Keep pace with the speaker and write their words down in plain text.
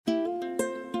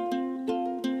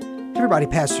everybody,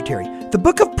 Pastor Terry. The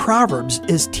book of Proverbs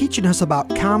is teaching us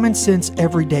about common sense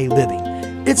everyday living.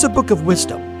 It's a book of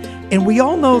wisdom. And we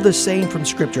all know the saying from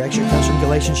Scripture, actually it comes from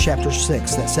Galatians chapter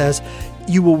 6, that says,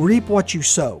 you will reap what you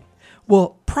sow.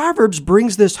 Well, Proverbs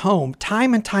brings this home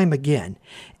time and time again.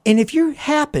 And if you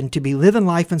happen to be living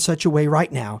life in such a way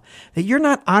right now that you're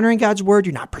not honoring God's word,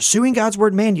 you're not pursuing God's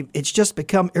word, man, it's just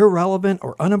become irrelevant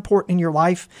or unimportant in your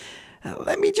life,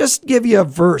 let me just give you a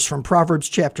verse from Proverbs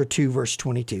chapter 2, verse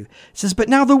 22. It says, but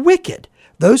now the wicked,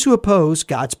 those who oppose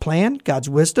God's plan, God's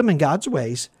wisdom, and God's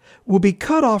ways, will be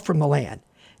cut off from the land,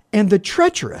 and the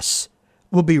treacherous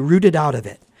will be rooted out of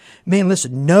it. Man,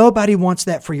 listen, nobody wants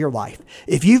that for your life.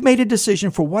 If you've made a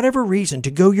decision for whatever reason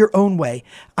to go your own way,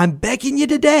 I'm begging you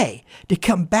today to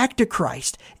come back to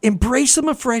Christ. Embrace Him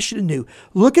afresh and anew.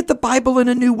 Look at the Bible in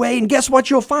a new way, and guess what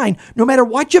you'll find? No matter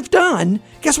what you've done,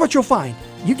 guess what you'll find?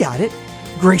 You got it.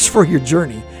 Grace for your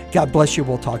journey. God bless you.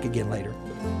 We'll talk again later.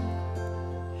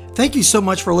 Thank you so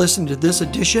much for listening to this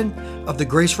edition of the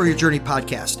Grace for Your Journey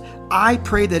podcast. I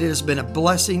pray that it has been a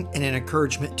blessing and an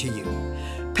encouragement to you.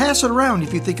 Pass it around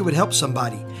if you think it would help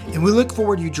somebody. And we look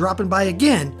forward to you dropping by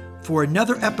again for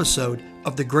another episode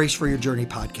of the Grace for Your Journey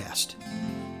podcast.